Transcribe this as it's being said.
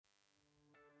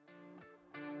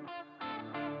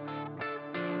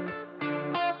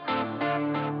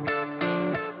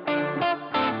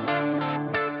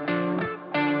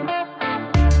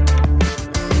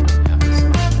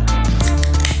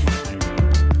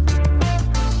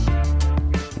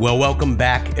Well, welcome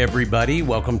back, everybody.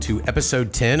 Welcome to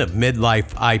episode 10 of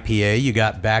Midlife IPA. You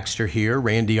got Baxter here,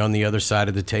 Randy on the other side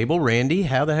of the table. Randy,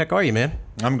 how the heck are you, man?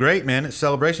 I'm great, man. It's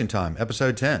celebration time,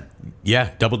 episode 10. Yeah,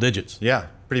 double digits. Yeah,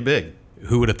 pretty big.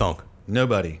 Who would have thunk?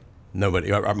 Nobody. Nobody.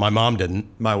 My mom didn't.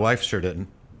 My wife sure didn't.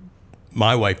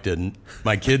 My wife didn't.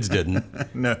 My kids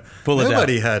didn't. No. Full of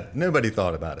doubt. Nobody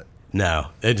thought about it. No,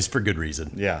 it is for good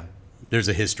reason. Yeah. There's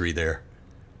a history there.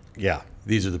 Yeah.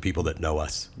 These are the people that know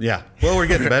us. Yeah. Well, we're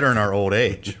getting better in our old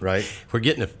age, right? We're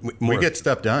getting more. We get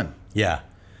stuff done. Yeah.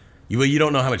 You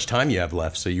don't know how much time you have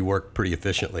left, so you work pretty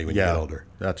efficiently when you get older.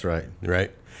 That's right.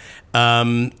 Right?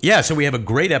 So we have a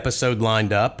great episode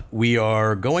lined up. We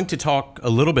are going to talk a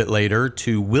little bit later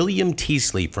to William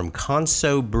Teasley from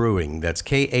Khonso Brewing. That's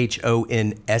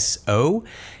Khonso.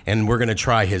 And we're going to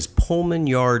try his Pullman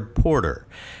Yard Porter.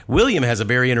 William has a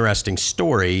very interesting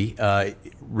story.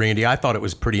 Randy, I thought it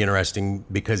was pretty interesting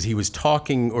because he talked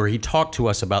to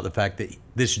us about the fact that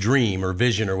this dream or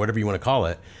vision or whatever you want to call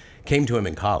it came to him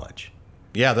in college.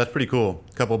 Yeah, that's pretty cool.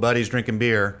 A couple buddies drinking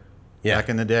beer back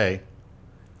in the day.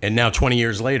 And now 20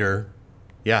 years later,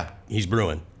 he's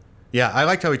brewing. Yeah, I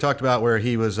liked how he talked about where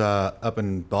he was up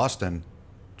in Boston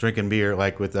drinking beer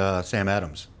like with Sam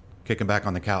Adams, kicking back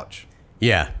on the couch.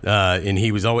 Yeah, and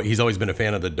he's always been a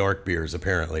fan of the dark beers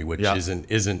apparently, which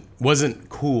wasn't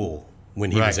cool when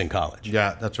he was in college.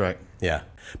 Yeah, that's right. Yeah.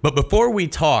 But before we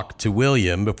talk to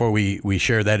William, before we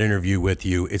share that interview with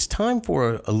you, it's time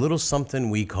for a little something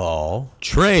we call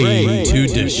Train to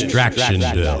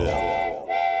Distractionville.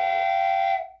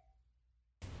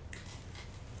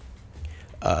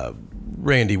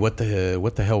 Randy, what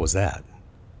the hell was that?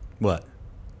 What?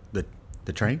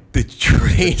 The train? The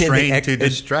train. The train to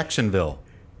Distractionville.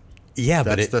 Yeah,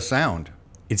 that's the sound.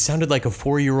 It sounded like a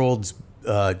 4-year-old's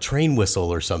train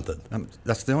whistle or something.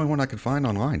 That's the only one I could find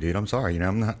online, dude. I'm sorry.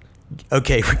 I'm not.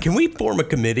 Okay, can we form a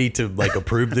committee to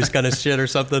approve this kind of shit or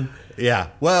something? Yeah.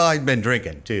 Well, I've been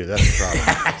drinking too. That's the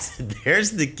problem.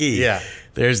 There's the key. Yeah.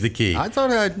 There's the key. I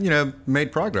thought I'd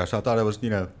made progress. I thought I was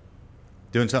doing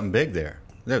something big there.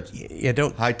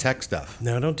 Don't high tech stuff.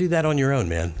 No, don't do that on your own,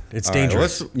 man. It's all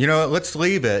dangerous. Right, let's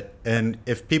leave it. And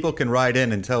if people can write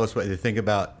in and tell us what they think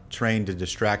about Train to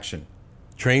Distraction.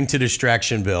 Train to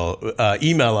Distractionville.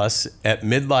 Email us at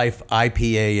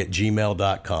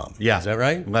midlifeipa@gmail.com. Yeah. Is that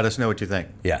right? Let us know what you think.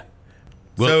 Yeah.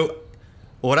 So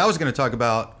what I was going to talk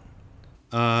about,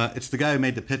 it's the guy who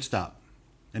made the pit stop.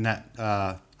 And that,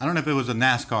 I don't know if it was a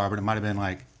NASCAR, but it might have been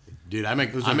like... Dude, it might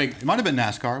have been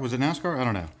NASCAR. Was it NASCAR? I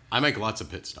don't know. I make lots of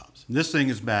pit stops. This thing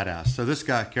is badass. So this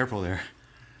guy, careful there.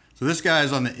 So this guy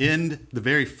is on the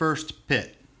very first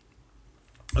pit.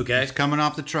 Okay. He's coming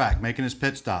off the track, making his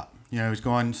pit stop. He's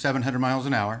going 700 miles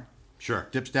an hour. Sure.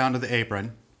 Dips down to the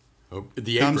apron. Oh,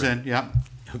 the apron. Comes in, yeah.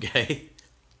 Okay.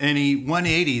 And he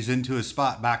 180s into his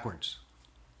spot backwards.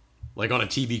 Like on a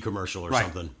TV commercial or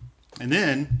something. And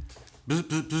then,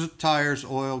 tires,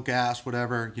 oil, gas,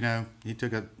 whatever. He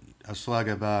took a slug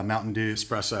of Mountain Dew.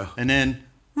 Espresso. And then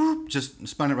just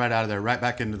spun it right out of there, right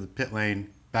back into the pit lane,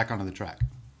 back onto the track.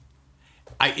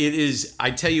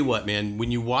 I tell you what, man,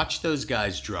 when you watch those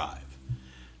guys drive,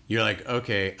 you're like,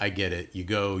 okay, I get it.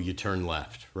 You turn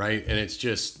left, right? And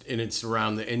it's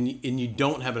around and you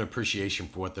don't have an appreciation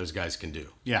for what those guys can do.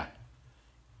 Yeah.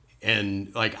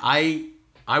 And like I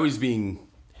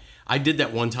did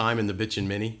that one time in the Bitchin'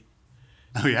 Mini.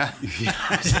 Oh, yeah?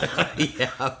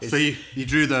 Yeah. So you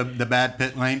drew the bad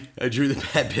pit lane? I drew the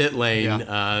bad pit lane.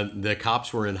 Yeah. The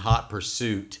cops were in hot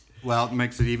pursuit. Well, it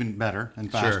makes it even better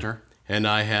and faster. Sure. And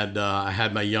I had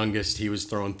my youngest. He was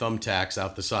throwing thumbtacks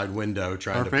out the side window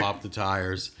trying to pop the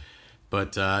tires.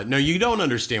 But no, you don't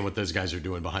understand what those guys are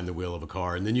doing behind the wheel of a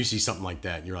car. And then you see something like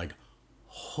that, and you're like,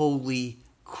 holy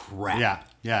crap.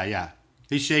 Yeah.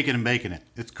 He's shaking and baking it.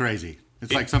 It's crazy.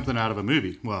 It's like something out of a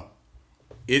movie. Well,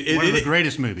 one of the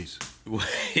greatest movies.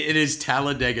 It is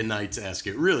Talladega Nights-esque.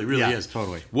 It really, really is.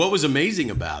 Totally. What was amazing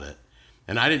about it,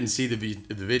 and I didn't see the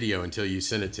video until you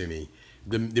sent it to me,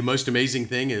 the most amazing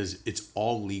thing is it's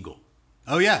all legal.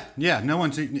 Oh, yeah. Yeah. No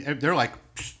one's... They're like,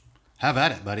 have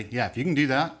at it, buddy. Yeah, if you can do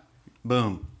that,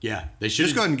 boom. Yeah. They should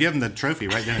just go ahead and give them the trophy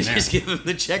right then and there. Just give them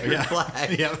the checkered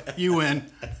flag. Yeah. You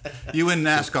win. You win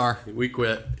NASCAR. We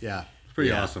quit. Yeah. It's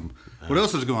pretty awesome. What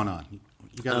else is going on?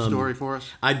 You got a story for us?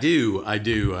 I do. I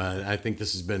think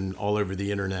this has been all over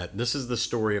the internet. This is the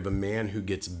story of a man who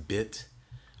gets bit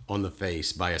on the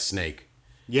face by a snake.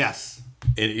 Yes.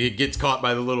 It gets caught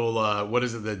by the little,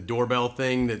 the doorbell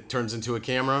thing that turns into a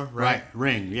camera, right?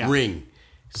 Ring, yeah. Ring.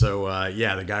 So,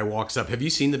 the guy walks up. Have you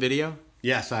seen the video?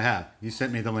 Yes, I have. You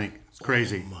sent me the link. It's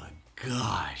crazy. Oh, my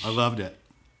gosh. I loved it.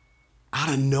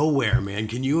 out of nowhere, man.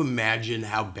 Can you imagine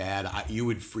how bad you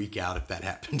would freak out if that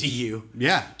happened to you?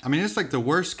 Yeah. I mean, it's like the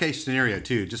worst case scenario,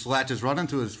 too. Just latches right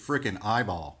into his freaking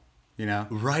eyeball, you know?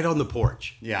 Right on the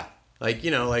porch. Yeah. Like,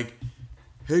 you know, like,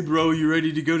 hey, bro, you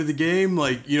ready to go to the game?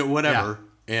 Like, you know, whatever.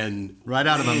 Yeah. And right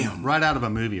out of a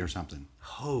movie or something.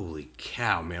 Holy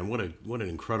cow, man. What an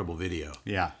incredible video.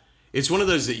 Yeah. It's one of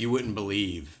those that you wouldn't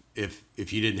believe if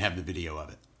you didn't have the video of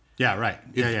it. Yeah, right.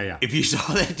 Yeah. If you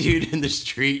saw that dude in the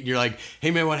street and you're like,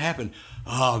 hey, man, what happened?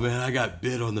 Oh, man, I got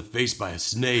bit on the face by a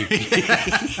snake.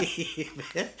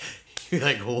 You're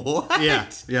like, what?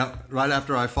 Yeah. Right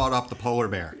after I fought off the polar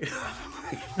bear.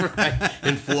 Right.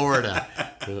 In Florida,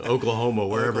 Oklahoma,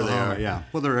 wherever they are. Yeah.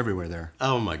 Well, they're everywhere there.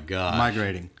 Oh, my God.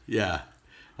 Migrating. Yeah.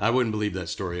 I wouldn't believe that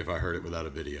story if I heard it without a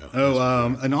video.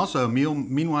 Oh, and also,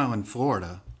 meanwhile in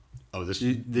Florida... Oh,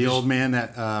 the old man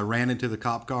that ran into the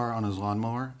cop car on his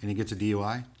lawnmower and he gets a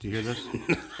DUI. Do you hear this?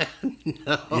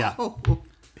 No.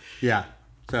 Yeah.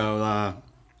 So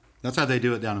that's how they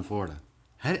do it down in Florida.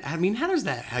 I mean, how does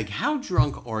that? Like, how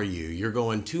drunk are you? You're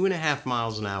going 2.5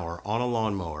 miles an hour on a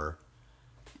lawnmower.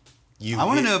 I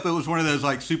want to know if it was one of those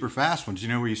like super fast ones, you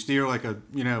know, where you steer like a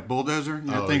bulldozer. And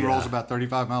that thing rolls about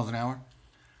 35 miles an hour.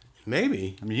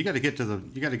 Maybe. I mean, you got to get to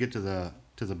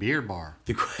the beer bar.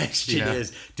 The question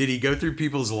is, did he go through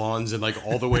people's lawns and like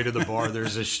all the way to the bar?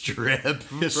 There's a strip.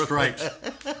 Stripes.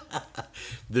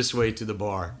 This way to the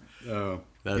bar. Oh,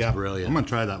 that's brilliant. I'm gonna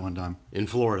try that one time in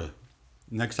Florida.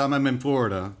 Next time I'm in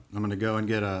Florida, I'm gonna go and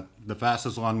get the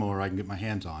fastest lawnmower I can get my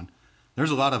hands on.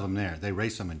 There's a lot of them there. They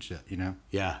race them and shit, you know.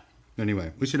 Yeah.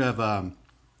 Anyway, we should have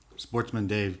Sportsman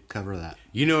Dave cover that.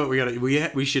 You know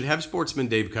what we should have Sportsman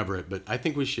Dave cover it, but I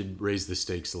think we should raise the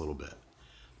stakes a little bit.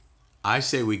 I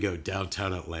say we go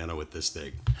downtown Atlanta with this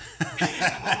thing.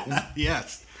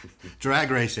 Yes. Drag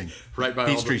racing. Right by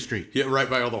Peachtree Street. Yeah, right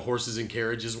by all the horses and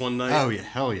carriages one night. Oh, yeah.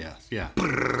 Hell yes. Yeah.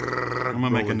 I'm going to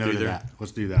make a note of that.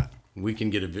 Let's do that. We can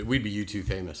we'd be U2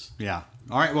 famous. Yeah.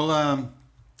 All right. Well,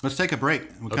 let's take a break.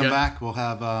 We'll come back. We'll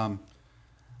have, I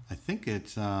think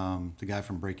it's the guy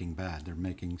from Breaking Bad. They're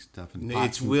making stuff in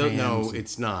pots and pans. No,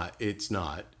 it's not. It's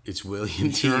not. It's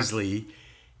William Teasley.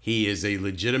 He is a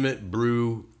legitimate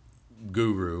brew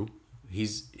guru.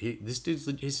 This dude's.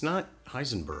 It's not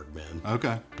Heisenberg, man.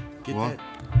 Okay.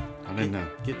 I didn't know.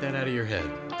 Get that out of your head.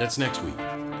 That's next week.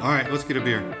 All right, let's get a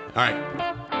beer. All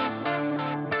right.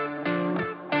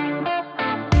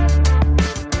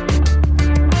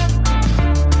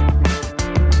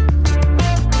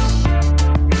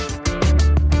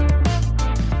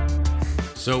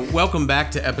 So welcome back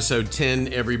to episode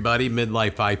 10, everybody.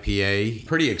 Midlife IPA.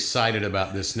 Pretty excited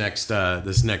about this next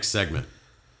segment.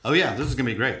 Oh yeah, this is gonna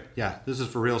be great. Yeah, this is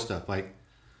for real stuff. Like,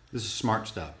 this is smart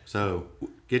stuff. So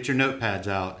get your notepads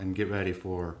out and get ready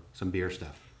for some beer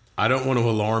stuff. I don't want to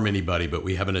alarm anybody, but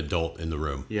we have an adult in the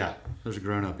room. Yeah, there's a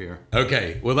grown-up here.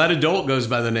 Okay, well, that adult goes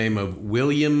by the name of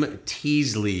William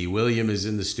Teasley. William is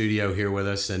in the studio here with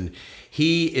us, and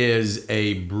he is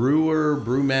a brewer,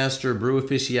 brewmaster, brew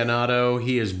aficionado.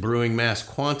 He is brewing mass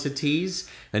quantities,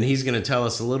 and he's going to tell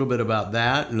us a little bit about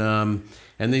that,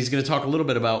 and he's going to talk a little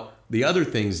bit about the other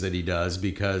things that he does,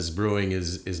 because brewing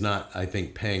is not, I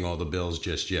think, paying all the bills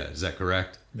just yet. Is that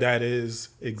correct? That is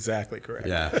exactly correct.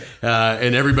 Yeah.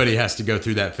 And everybody has to go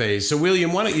through that phase. So,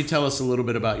 William, why don't you tell us a little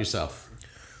bit about yourself?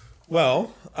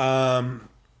 Well,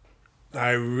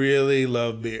 I really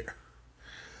love beer.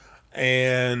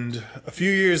 And a few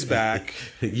years back,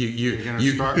 you hit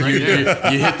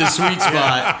the sweet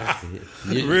spot.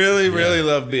 Really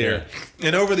love beer. Yeah.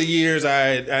 And over the years,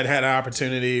 I'd had an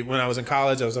opportunity. When I was in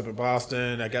college, I was up in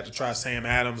Boston. I got to try Sam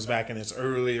Adams back in its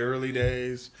early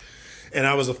days. And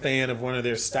I was a fan of one of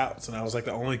their stouts. And I was like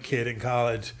the only kid in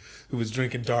college who was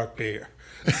drinking dark beer.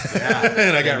 Yeah.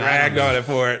 And I got ragged on it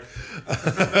for it.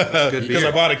 Because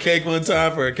I bought a cake one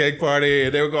time for a cake party,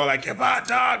 and they were going like, "You bought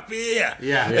dark beer."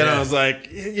 Yeah. And I was like,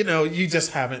 you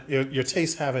just haven't, your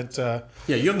tastes haven't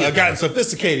you'll gotten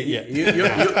sophisticated yet.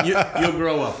 You'll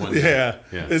grow up one day.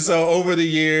 Yeah. And so over the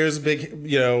years,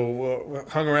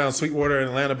 hung around Sweetwater and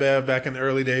Atlanta Bev back in the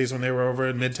early days when they were over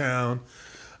in Midtown.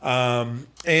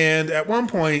 And at one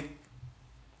point,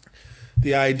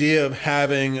 the idea of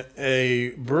having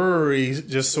a brewery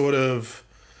just sort of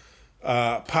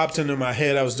popped into my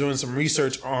head. I was doing some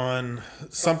research on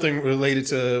something related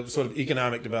to sort of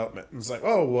economic development. And it's like,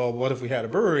 oh, well, what if we had a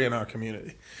brewery in our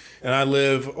community? And I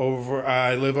live over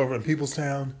in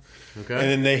Peoplestown. Okay. And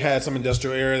then they had some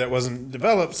industrial area that wasn't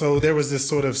developed. So there was this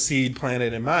sort of seed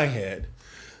planted in my head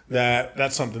that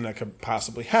that's something that could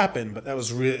possibly happen. But that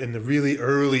was in the really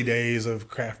early days of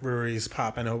craft breweries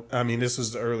popping. I mean, this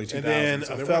was the early 2000s. And then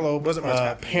a fellow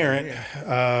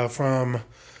parent from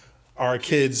our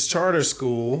kids' charter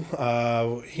school.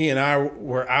 He and I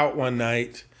were out one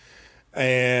night,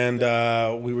 and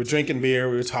we were drinking beer.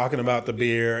 We were talking about the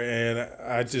beer, and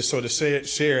I just sort of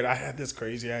shared, I had this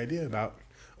crazy idea about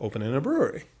opening a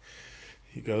brewery.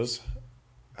 He goes,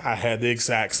 I had the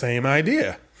exact same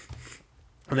idea.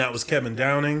 And that was Kevin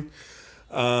Downing.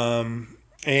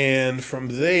 And from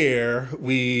there,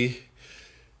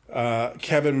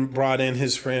 Kevin brought in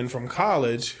his friend from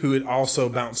college who had also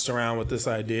bounced around with this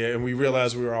idea, and we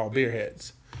realized we were all beer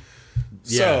heads.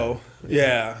 Yeah.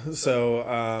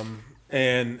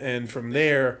 And from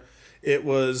there, it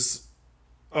was,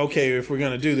 okay, if we're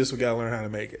going to do this, we got to learn how to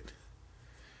make it.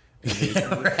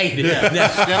 Right. Yeah.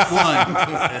 Step one.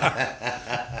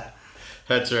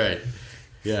 That's right.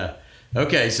 Yeah.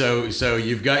 Okay, so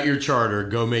you've got your charter,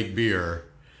 go make beer,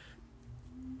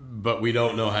 but we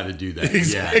don't know how to do that.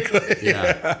 Exactly.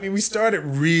 Yeah. I mean, we started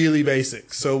really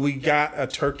basic. So we got a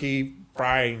turkey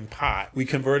frying pot. We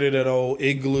converted an old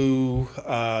Igloo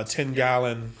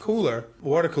 10-gallon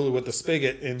water cooler with a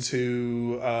spigot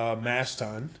into a mash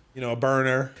tun, a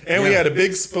burner. And we had a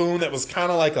big spoon that was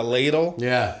kind of like a ladle.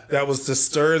 Yeah. That was to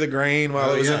stir the grain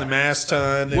while it was in the mash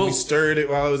tun. Then we stirred it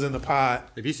while it was in the pot.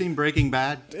 Have you seen Breaking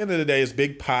Bad? At the end of the day, it's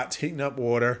big pots heating up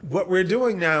water. What we're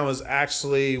doing now is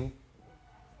actually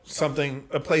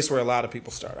a place where a lot of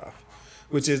people start off,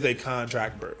 which is they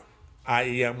contract brew.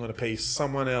 I.e., I'm going to pay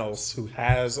someone else who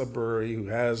has a brewery, who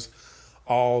has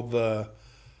all the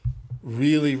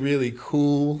really, really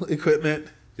cool equipment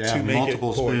to make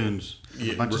multiple it spoons.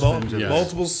 A bunch of spoons.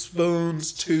 Multiple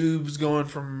spoons, tubes going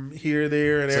from here,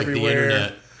 there, and It's everywhere.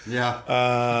 Like the internet.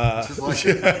 Yeah.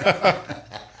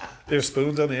 There's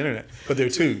spoons on the internet, but they're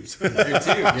tubes. They're tubes.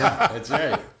 Yeah, that's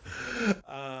right.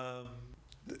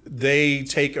 They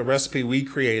take a recipe we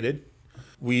created.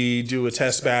 We do a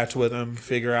test batch with them,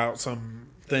 figure out some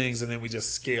things, and then we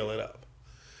just scale it up.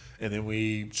 And then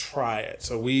we try it.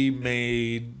 So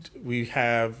we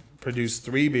have produced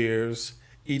 3 beers,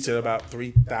 each at about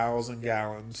 3,000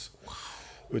 gallons,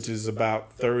 which is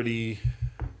about 30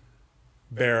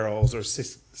 barrels or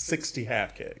 60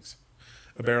 half kegs.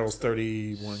 A barrel's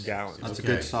 31 gallons. That's a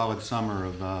good solid summer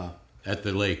of... At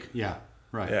the lake. Yeah,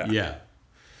 right. Yeah.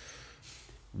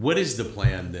 What is the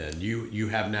plan then? You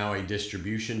have now a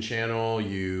distribution channel.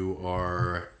 You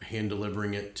are hand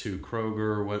delivering it to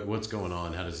Kroger. What's going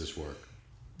on? How does this work?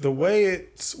 The way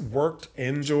it's worked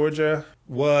in Georgia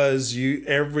was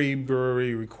every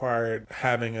brewery required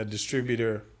having a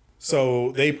distributor.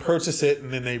 So they purchase it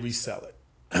and then they resell it.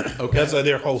 Okay. That's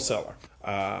their wholesaler.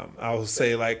 I'll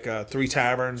say like 3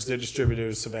 Taverns, their distributor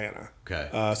is Savannah. Okay.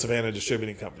 Savannah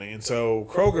Distributing Company. And so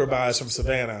Kroger buys from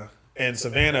Savannah and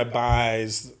Savannah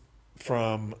buys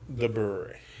from the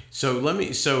brewery. So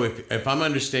if I'm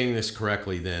understanding this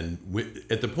correctly, then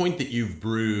at the point that you've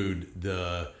brewed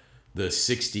the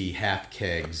 60 half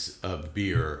kegs of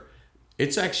beer,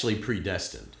 it's actually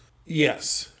predestined.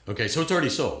 Yes. Okay, so it's already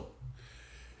sold.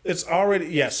 It's already,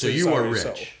 yes. So you are rich.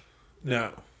 Sold.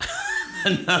 No.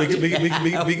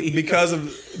 because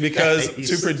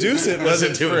to produce it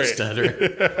wasn't free. Stutter.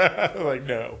 Like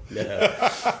no.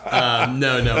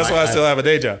 No. That's why I still have a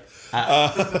day job.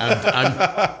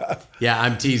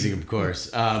 I'm teasing, of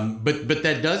course. But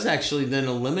that does actually then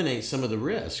eliminate some of the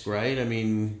risk, right? I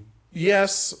mean,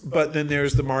 yes, but then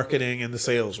there's the marketing and the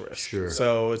sales risk. Sure.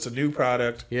 So it's a new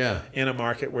product. Yeah. In a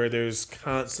market where there's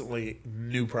constantly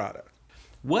new product.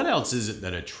 What else is it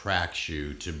that attracts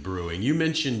you to brewing? You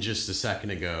mentioned just a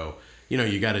second ago,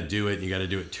 you got to do it, and you got to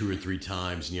do it 2 or 3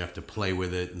 times, and you have to play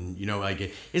with it, and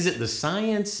is it the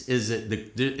science? Is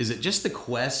it just the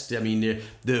quest? I mean,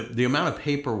 the amount of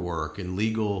paperwork and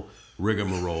legal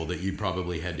rigmarole that you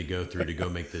probably had to go through to go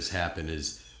make this happen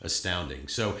is astounding.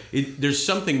 So there's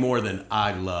something more than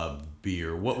I love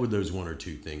beer. What would those 1 or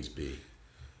 2 things be?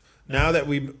 Now that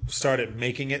we started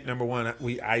making it, number one,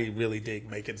 I really dig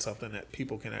making something that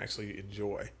people can actually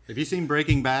enjoy. Have you seen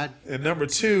Breaking Bad? And number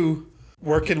 2,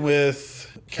 working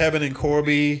with Kevin and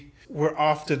Corby, we're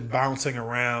often bouncing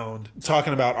around,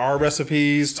 talking about our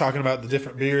recipes, talking about the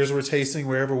different beers we're tasting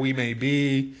wherever we may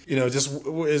be. Just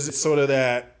is sort of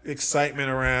that excitement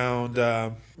around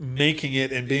making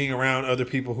it and being around other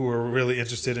people who are really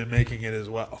interested in making it as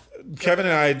well. Kevin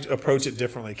and I approach it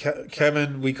differently.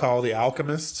 Kevin, we call the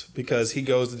alchemist because he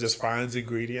goes and just finds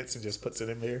ingredients and just puts it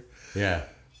in there. Yeah.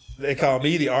 They call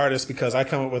me the artist because I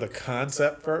come up with a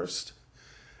concept first,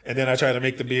 and then I try to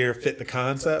make the beer fit the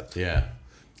concept. Yeah.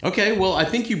 Okay, well, I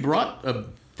think you brought a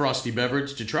frosty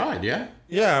beverage to try, yeah?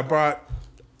 Yeah, I brought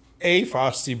a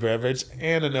frosty beverage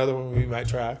and another one we might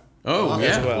try. Oh,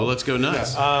 yeah. Well, let's go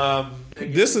nuts.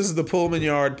 This is the Pullman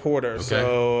Yard Porter. Okay.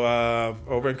 So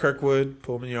over in Kirkwood,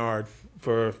 Pullman Yard,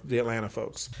 for the Atlanta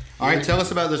folks. All right, tell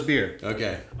us about this beer.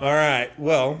 Okay. All right.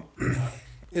 Well,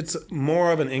 it's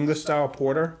more of an English style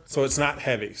porter, so it's not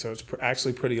heavy. So it's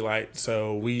actually pretty light.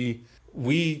 So we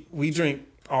drink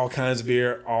all kinds of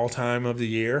beer all time of the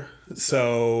year.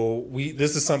 So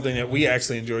this is something that we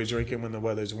actually enjoy drinking when the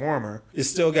weather's warmer. It's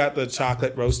still got the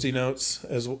chocolate roasty notes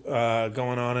as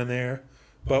going on in there,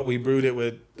 but we brewed it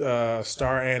with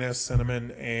star anise,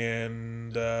 cinnamon,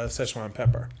 and Szechuan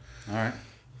pepper. All right.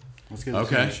 Let's give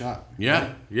this a shot.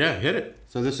 Yeah, hit it.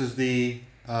 So this is the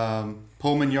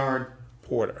Pullman Yard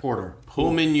Porter.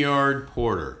 Pullman Yard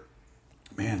Porter.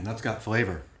 Man, that's got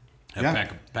flavor.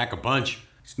 Back a bunch.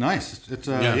 It's nice. It's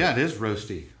it is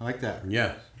roasty. I like that.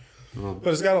 Yeah. But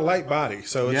it's got a light body,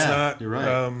 so it's not. You're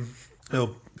right.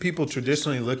 People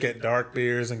traditionally look at dark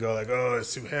beers and go like, "Oh,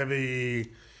 it's too heavy."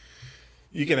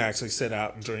 You can actually sit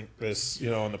out and drink this,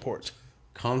 on the porch.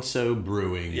 Conso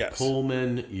Brewing, yes.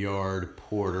 Pullman Yard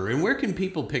Porter. And where can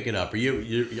people pick it up? Are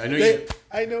you?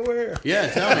 I know where. Yeah,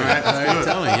 tell me.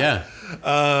 Tell me. Yeah.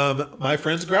 My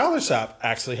friend's Growler Shop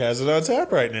actually has it on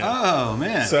tap right now. Oh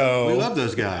man! So we love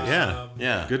those guys.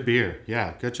 Yeah. Good beer.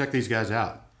 Yeah, go check these guys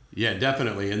out. Yeah,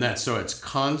 definitely. And it's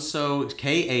Conso,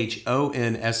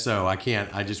 KHONSO.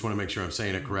 I just want to make sure I'm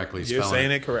saying it correctly. You're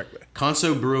saying it correctly.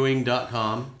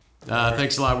 ConsoBrewing.com.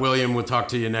 Thanks a lot, William. We'll talk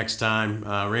to you next time.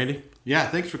 Randy? Yeah,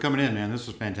 thanks for coming in, man. This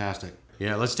was fantastic.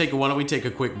 Yeah, why don't we take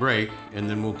a quick break, and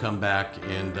then we'll come back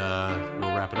and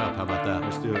we'll wrap it up. How about that?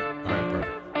 Let's do it. All right,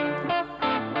 perfect.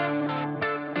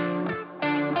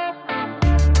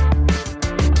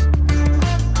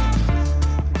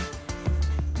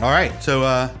 All right, so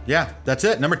that's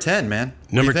it. Number 10, man.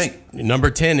 Number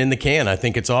 10 in the can. I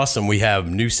think it's awesome. We have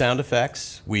new sound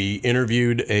effects. We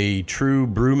interviewed a true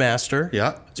brewmaster.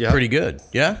 Yeah, it's pretty good.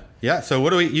 Yeah. Yeah. So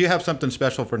you have something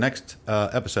special for next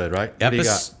episode, right? What do you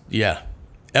got? Yeah,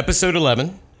 episode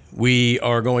 11. We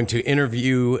are going to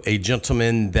interview a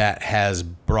gentleman that has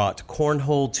brought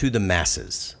cornhole to the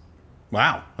masses.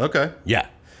 Wow. Okay. Yeah.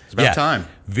 It's about time.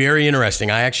 Very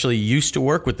interesting. I actually used to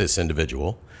work with this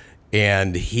individual.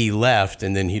 And he left,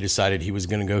 and then he decided he was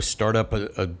going to go start up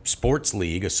a sports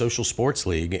league, a social sports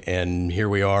league. And here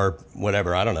we are, I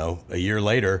don't know, a year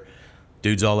later,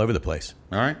 dude's all over the place.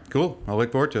 All right, cool. I'll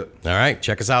look forward to it. All right,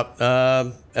 check us out,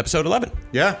 episode 11.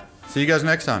 Yeah. See you guys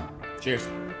next time. Cheers.